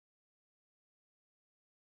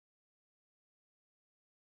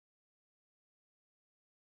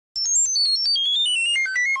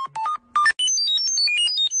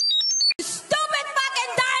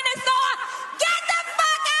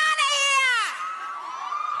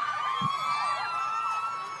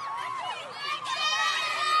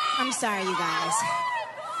I'm sorry, you guys.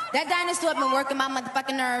 That dinosaur been working my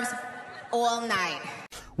motherfucking nerves all night.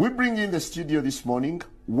 We bring in the studio this morning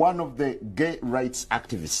one of the gay rights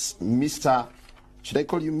activists, Mr. Should I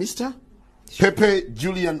call you Mr? Sure. Pepe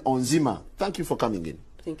Julian Onziema. Thank you for coming in.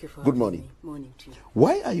 Thank you for Good morning. Morning to you.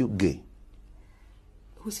 Why are you gay?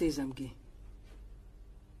 Who says I'm gay?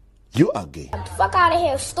 You are gay. Get the fuck out of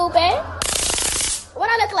here, stupid. What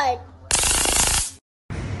I look like?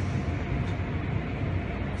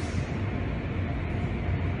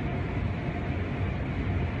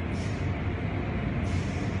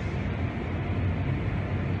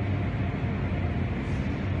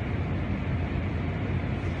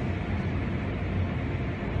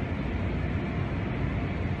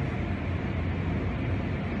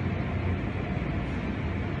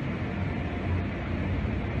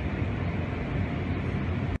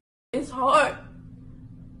 It's hard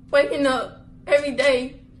waking up every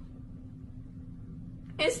day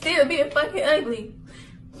and still being fucking ugly.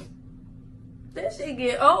 That shit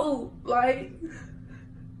get old. Like,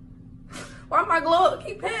 why my glow up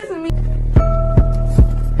keep passing me?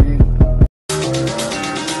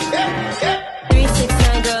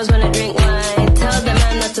 369 girls wanna drink wine. Tell the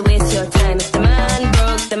man not to waste your time. If the man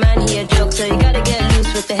broke, the man he a joke. So you gotta get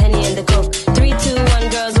loose with the Henny and the Coke. 3, 2, 1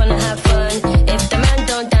 girls wanna have fun. If the man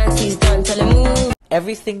don't dance, he's done. Tell him move.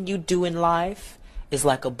 Everything you do in life is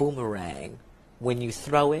like a boomerang. When you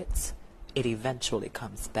throw it, it eventually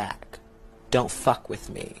comes back. Don't fuck with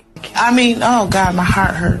me. I mean, oh God, my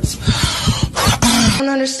heart hurts. I don't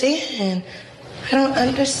understand. I don't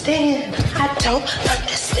understand. I don't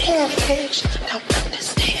understand, bitch. I don't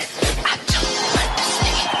understand. I don't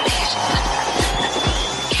understand, bitch.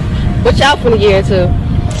 What y'all finna get into?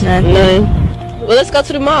 Nothing. Well, let's go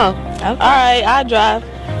to the mall. Okay. All right, I'll drive.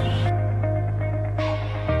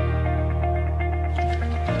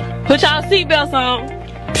 Put y'all seatbelts on.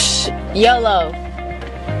 Psh, YOLO.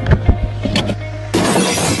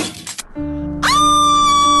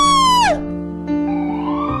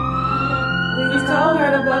 Please tell her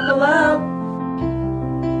to buckle up.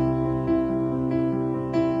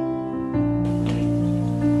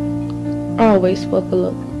 Always buckle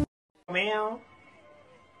up. Ma'am.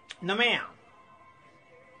 No ma'am.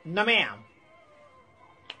 No ma'am.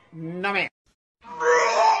 No ma'am.